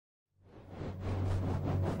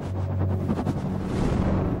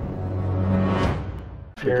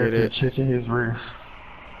Forget it. Checking his wrist.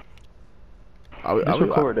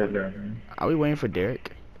 Record that there, man. Are we waiting for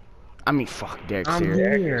Derek? I mean, fuck, Derek's I'm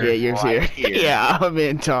here. here. Yeah, you're Right here. here. Yeah, I'm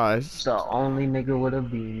in toss. The only nigga with a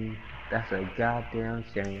beanie. That's a goddamn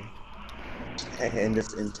shame. In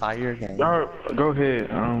this entire game. Y'all, go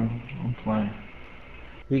ahead. I'm playing.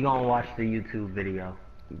 He gonna watch the YouTube video.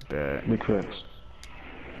 Bet. Because.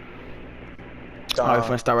 Alright,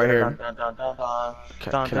 let's start right here.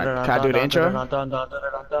 Can I do the intro?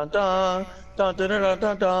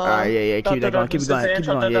 Alright, yeah, keep that going, keep it going, keep it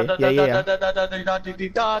going, yeah.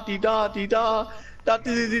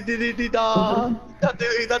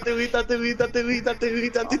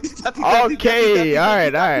 Okay,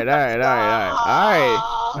 alright.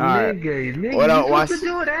 Nigga, What up, you watch? to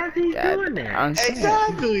do it as he's doing that.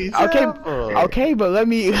 Exactly. Okay, but let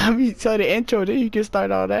me tell the intro, then you can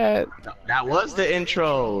start all that. That was the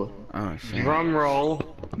intro. Oh shit. Drum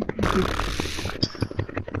roll.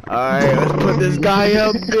 Alright, let's put this guy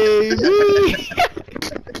up, baby.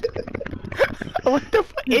 What the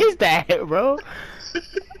fuck is that, bro?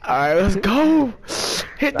 Alright, let's go.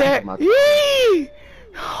 Hit that. Yee!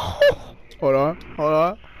 Hold on.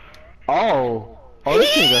 Oh,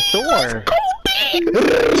 this nigga sore.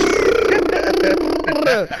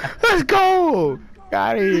 Let's go.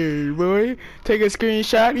 Got it here, boy. Take a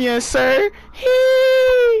screenshot, yes sir.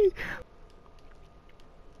 Hee!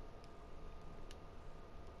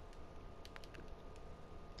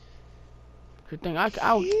 Good thing I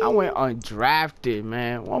went undrafted,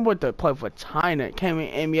 man. One with to play for China. Came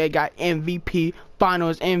in NBA, got MVP,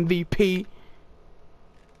 Finals MVP.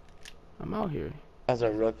 I'm out here. As a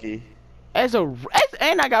rookie.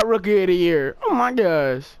 And I got Rookie of the Year. Oh my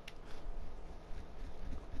gosh.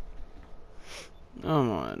 Come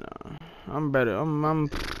on now. I'm better. I'm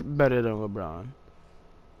better than LeBron.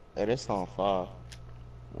 Hey, this song fire.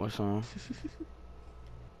 What song?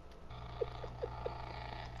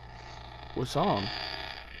 What song?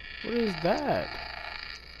 What is that?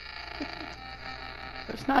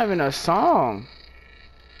 That's not even a song.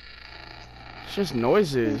 It's just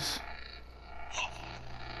noises.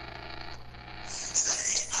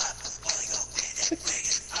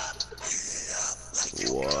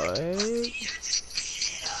 What?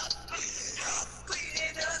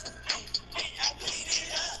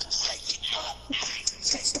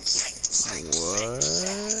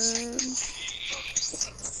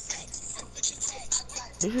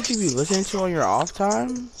 This what you be listening to on your off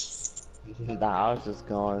time? Nah, I was just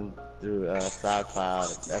going through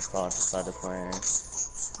SoundCloud. That's all I started playing.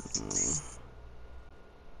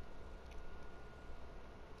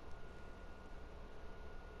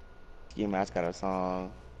 Ski Mask got a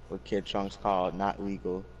song with Kid Trunks called "Not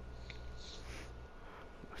Legal."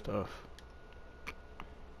 Stuff.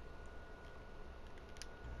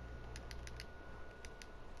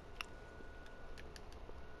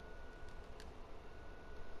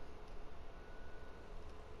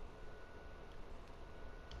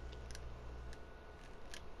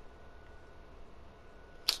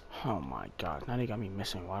 Oh my god, now they got me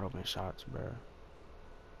missing wide open shots, bro.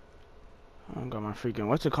 I don't got my freaking,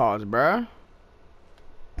 what's it called, bro?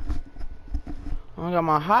 I don't got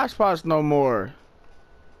my hotspots no more.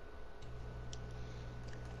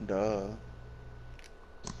 Duh.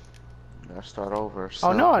 Gotta start over.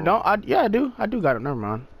 Oh no, I don't. Yeah, I do. I do got it. Never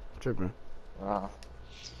mind. I'm tripping.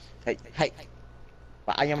 Hey.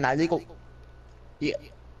 But I am not legal. Yeah.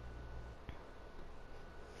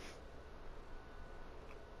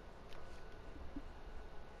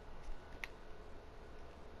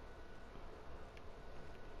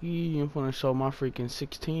 I'm gonna show my freaking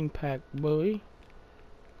 16-pack, boy.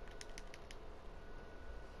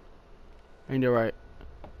 Ain't that right?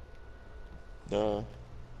 Duh.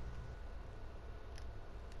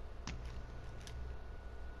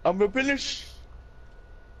 I'm gonna finish.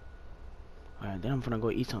 Alright, then I'm gonna go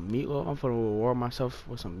eat some meatloaf. I'm gonna reward myself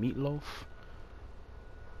with some meatloaf.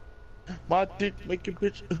 My dick making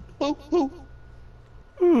bitch. Woo.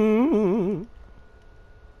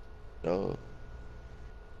 Duh.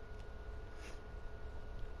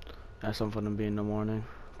 That's something to be in the morning.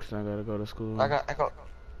 Cause I gotta go to school. I got.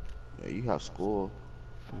 Yeah, you have school.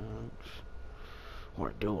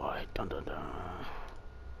 Or do I? Dun dun dun.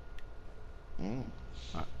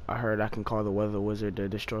 I heard I can call the weather wizard to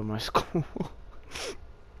destroy my school.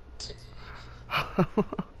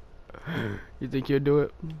 You think you'll do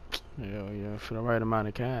it? Hell yeah, for the right amount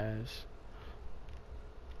of cash.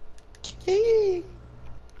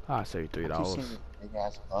 I'll save $3. Big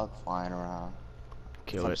ass bug flying around.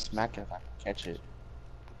 Kill it. Smack it if I can catch it.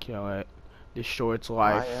 Kill it. Destroy its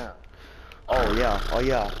life. Oh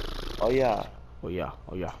yeah. Oh yeah.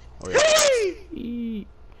 Yeah,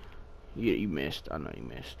 you missed. I know you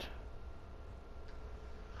missed.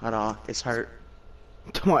 Hold on, it's hurt.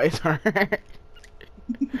 Come on, it's hurt.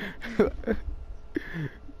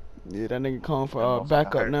 Yeah, that nigga calling for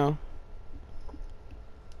backup now.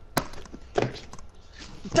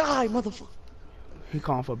 Die, motherfucker! He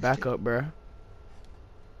calling for backup, bruh.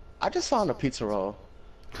 I just found a pizza roll.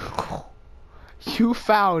 You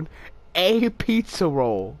found a pizza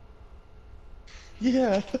roll.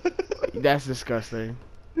 Yeah. That's disgusting.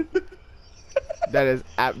 That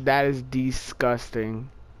is disgusting.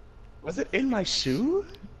 Was it in my shoe?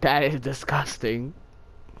 That is disgusting.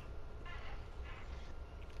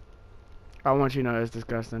 I want you to know that's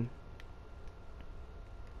disgusting.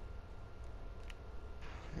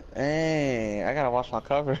 Hey, I gotta wash my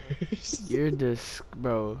covers. You're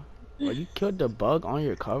bro. Oh, you killed the bug on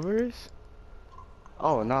your covers?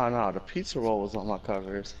 Oh no, the pizza roll was on my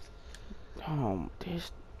covers.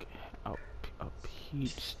 There's a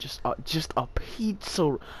pizza, just a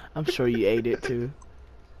pizza. I'm sure you ate it too.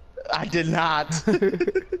 I did not.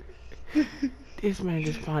 This man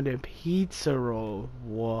just found a pizza roll.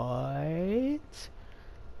 What?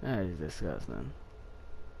 That is disgusting.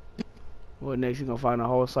 What next? You gonna find a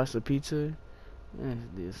whole slice of pizza? That's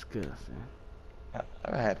disgusting. I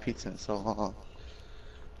haven't had pizza in so long.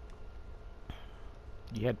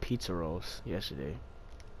 You had pizza rolls yesterday.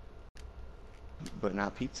 But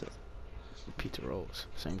not pizza. Pizza rolls,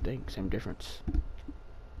 same thing, same difference.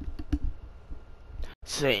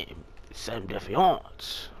 Same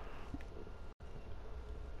difference.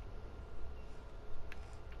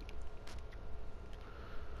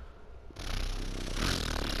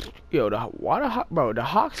 Yo, the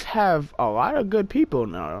Hawks have a lot of good people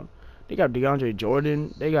now. They got DeAndre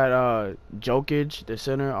Jordan. They got Jokic, the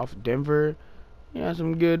center off Denver. Yeah,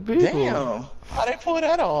 some good people. Damn, how they pull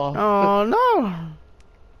that off? Oh no.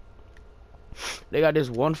 They got this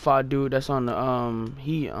 1-5 dude that's on the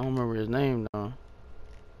Heat. I don't remember his name though.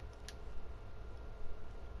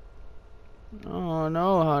 I don't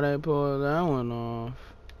know how they pulled that one off.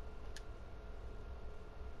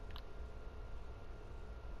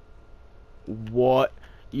 What?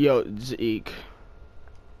 Yo, Zeke.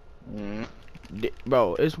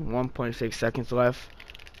 Bro, it's 1.6 seconds left.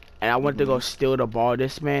 And I went to go steal the ball.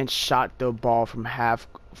 This man shot the ball from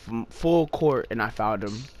full court and I fouled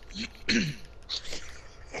him.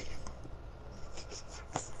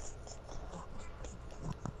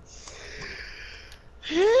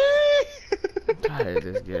 Tired of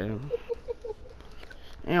this game.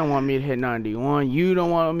 You don't want me to hit 91. You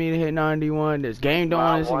don't want me to hit 91. This game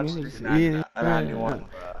don't want to see me. 91,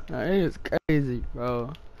 bro. It is crazy,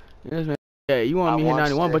 bro. Yeah, you want me to hit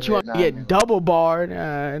 91, but you want me to hit get double barred.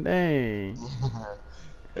 Dang.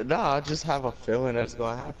 Nah, I just have a feeling that's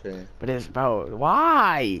gonna happen. But it's, bro,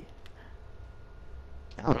 why?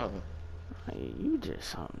 I don't know. You just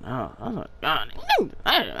something else.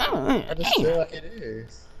 I just feel like it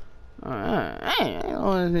is. I don't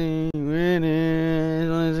want to see you winning. I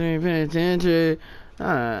don't want to see you paying attention.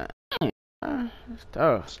 It's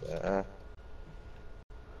tough.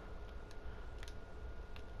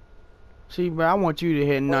 See, bro, I want you to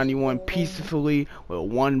hit 91 peacefully with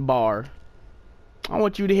 1 bar. I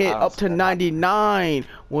want you to hit up to 99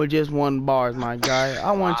 with just 1 bar, my guy.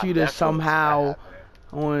 I want you to somehow,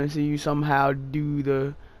 I want to see you somehow do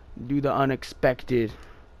the unexpected.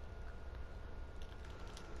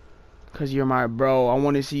 Cause you're my bro. I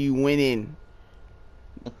want to see you winning,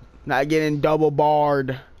 not getting double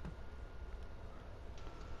barred.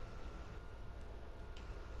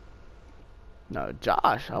 No,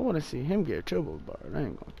 Josh, I want to see him get triple barred. I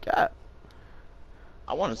ain't gonna cap.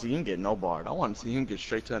 I want to see him get no barred. I want to see him get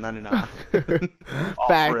straight to a 99.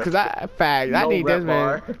 Facts, cause I need this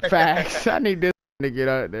man. Facts, I need this man to get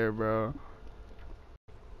out there, bro.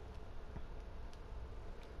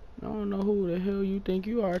 I don't know who the hell you think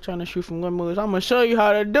you are trying to shoot from limitless. I'm gonna show you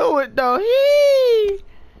how to do it though. Hee!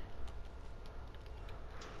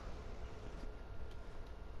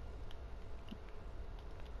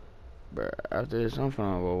 Bruh, after this, I'm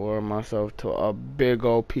finna reward myself to a big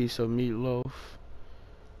old piece of meatloaf.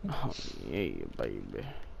 Oh yeah, baby.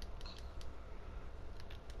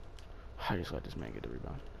 I just let this man get the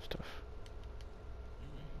rebound. It's tough.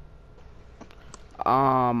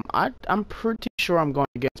 I'm pretty sure I'm going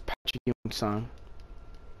against Patrick Ewing's son.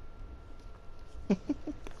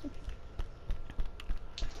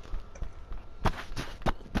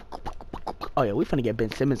 Oh yeah, we finna get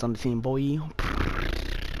Ben Simmons on the team, boy.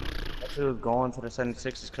 That dude going to the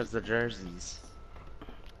 76ers because of the jerseys.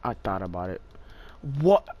 I thought about it.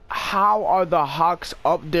 What? How are the Hawks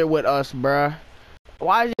up there with us, bruh?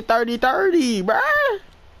 Why is it 30-30, bruh?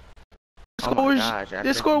 Oh my gosh,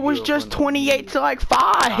 The score was just 28 to like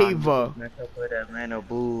 5. Atlanta,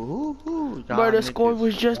 boo. Bro, the score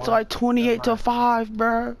was just like 28 to 5,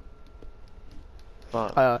 bruh.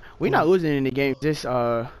 Fuck. We not losing any games this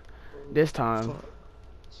time. Fuck.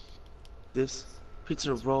 This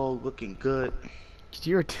pizza roll looking good.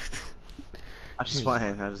 You're I'm just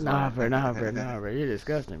playing. nah, bro. You're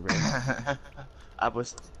disgusting, bro. I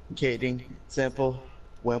was kidding. Simple,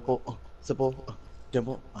 wimple, simple,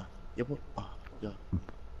 dimple, yipple, yeah.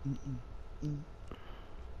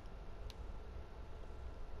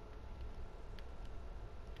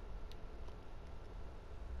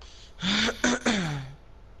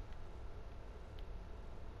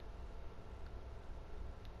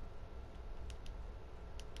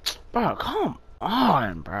 Bro, come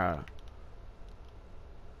on, bro.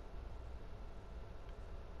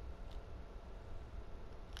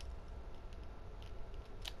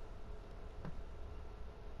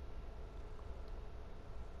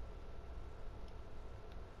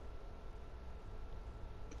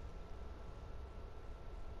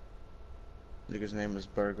 Nigga's name is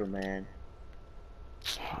Burger Man.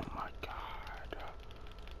 Oh my god.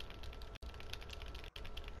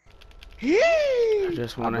 I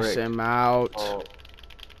just want to send him out. Oh.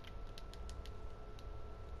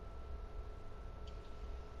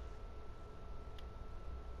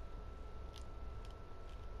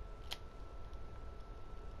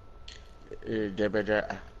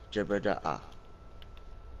 Jibba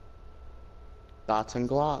Dots and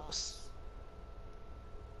Glocks.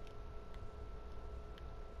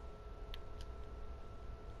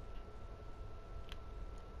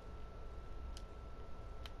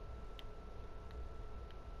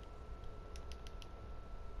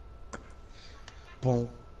 Boom.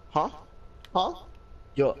 Huh?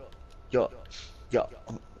 Yo.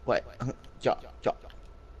 What? Yo.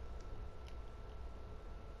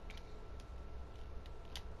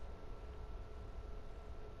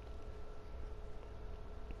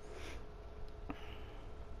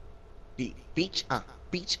 Beach.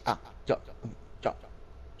 Yo.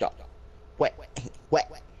 Wet.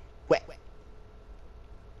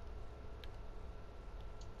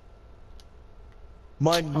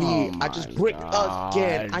 Money. Oh I just my brick god,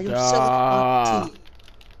 again. I am selling my team.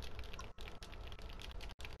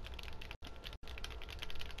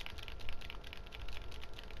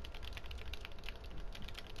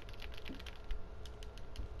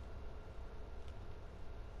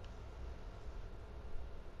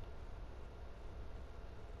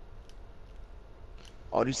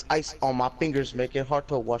 All these ice on my fingers make it hard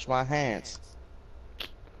to wash my hands.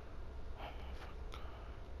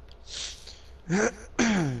 This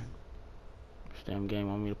damn game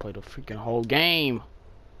want me to play the freaking whole game.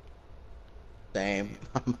 Damn.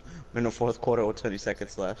 I'm in the fourth quarter with 20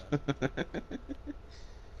 seconds left.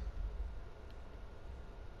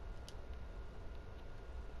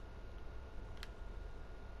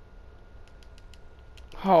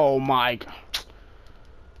 Oh my god.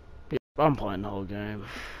 I'm playing the whole game.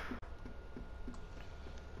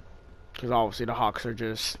 Because obviously the Hawks are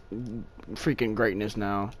just freaking greatness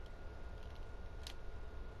now.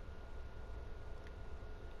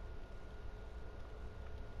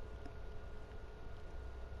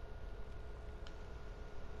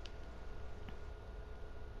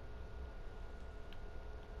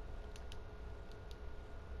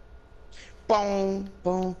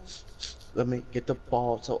 Boom. Let me get the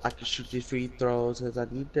ball so I can shoot these free throws. Cause I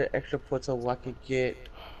need the extra foot so I can get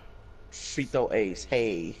free throw ace.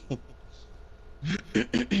 Hey.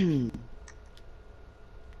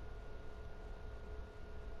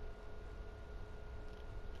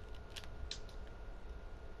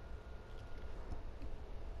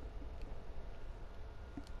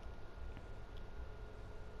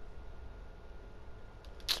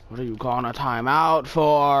 What are you calling a timeout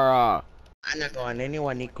for? I'm not going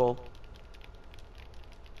anywhere, Nico.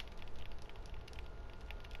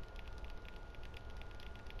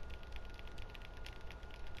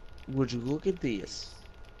 Would you look at this?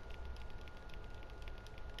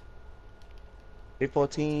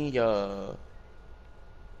 14, yeah.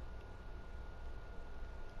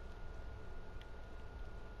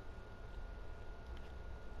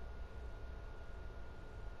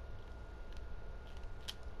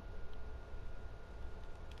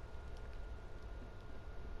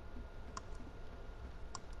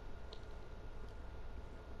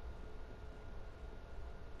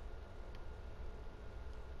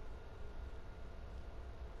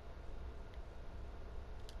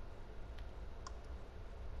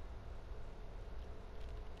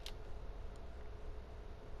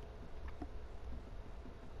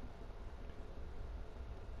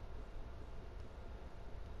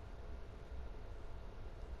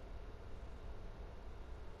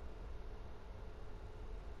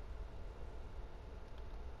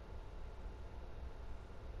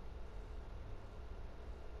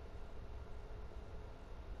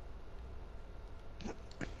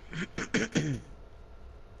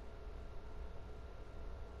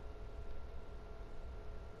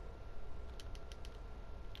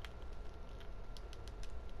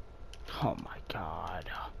 Oh my god.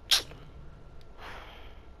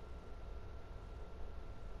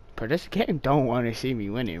 Bro, this game don't want to see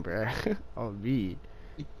me winning, bro. Oh, me.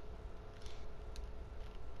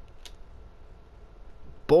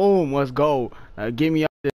 Boom, let's go. Get me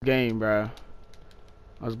out of this game, bro.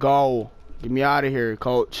 Let's go. Get me out of here,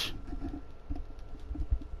 coach.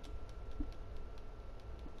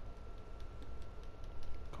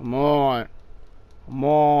 Come on. Come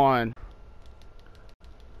on.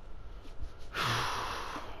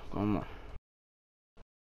 Come on.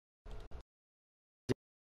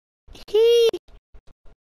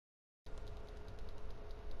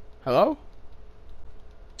 Hello?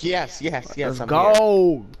 Yes, Let's I'm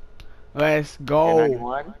go. Let's here. go.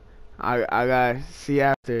 91? I gotta see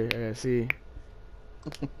after. I gotta see.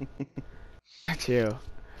 Chill.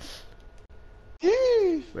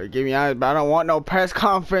 But get me out. But I don't want no press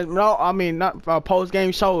conference. No, I mean not a post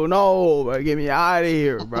game show. No, but get me out of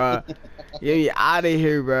here, bro. Get me out of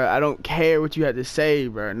here, bro. I don't care what you have to say,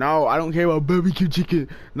 bro. No, I don't care about barbecue chicken.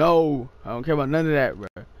 No, I don't care about none of that, bro.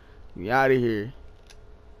 Get me out of here.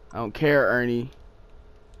 I don't care, Ernie.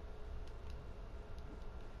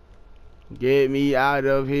 Get me out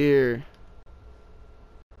of here.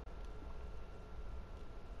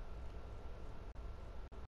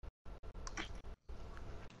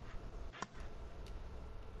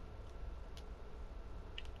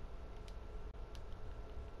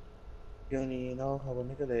 You don't even know how a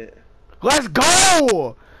nigga that. Let's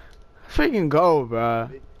go! Freaking go, bro.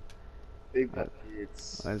 Big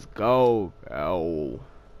buckets. Let's go, bro.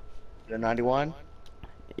 You're 91?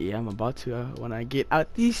 Yeah, I'm about to when I get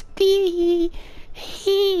out these steam.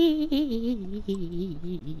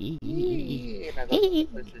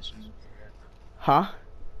 Huh?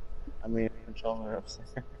 I mean, controller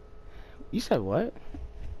upstairs. You said what?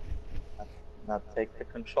 Now take the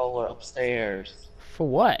controller upstairs. For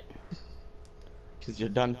what? Because you're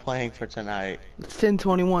done playing for tonight. It's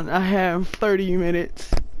 10:21. I have 30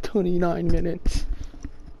 minutes. 29 minutes.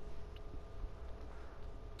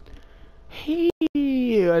 Hey,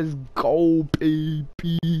 let's go, baby.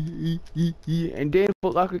 And then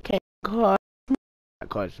Foot Locker can't clutch. Not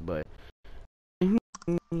clutch, but.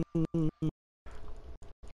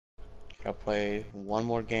 I'll play one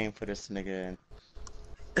more game for this nigga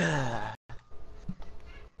and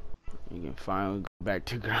You can finally go back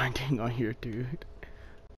to grinding on here, dude.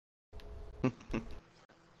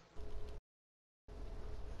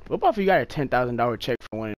 What about if you got a $10,000 check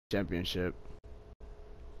for winning the championship?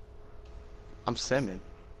 I'm simming.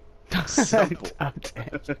 Simple.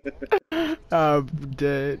 I'm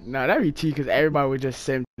dead. Nah, that'd be cheap because everybody would just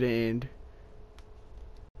sim to the end.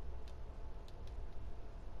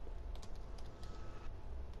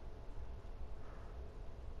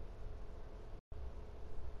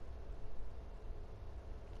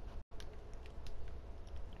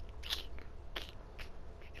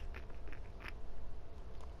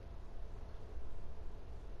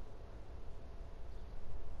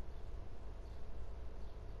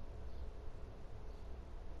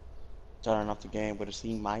 Starting off the game with a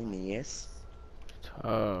C minus.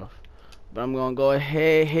 Tough. But I'm gonna go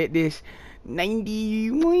ahead hit this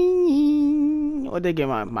 90. What they get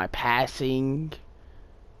my passing,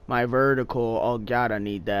 my vertical. Oh god, I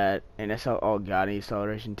need that. And that's oh god, I need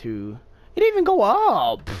acceleration too. It didn't even go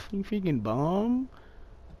up. You freaking bum.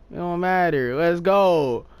 It don't matter. Let's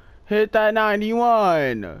go. Hit that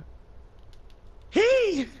 91.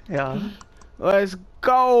 Hey! Yeah. Let's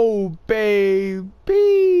go, baby.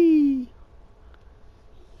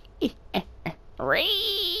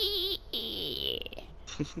 Ree.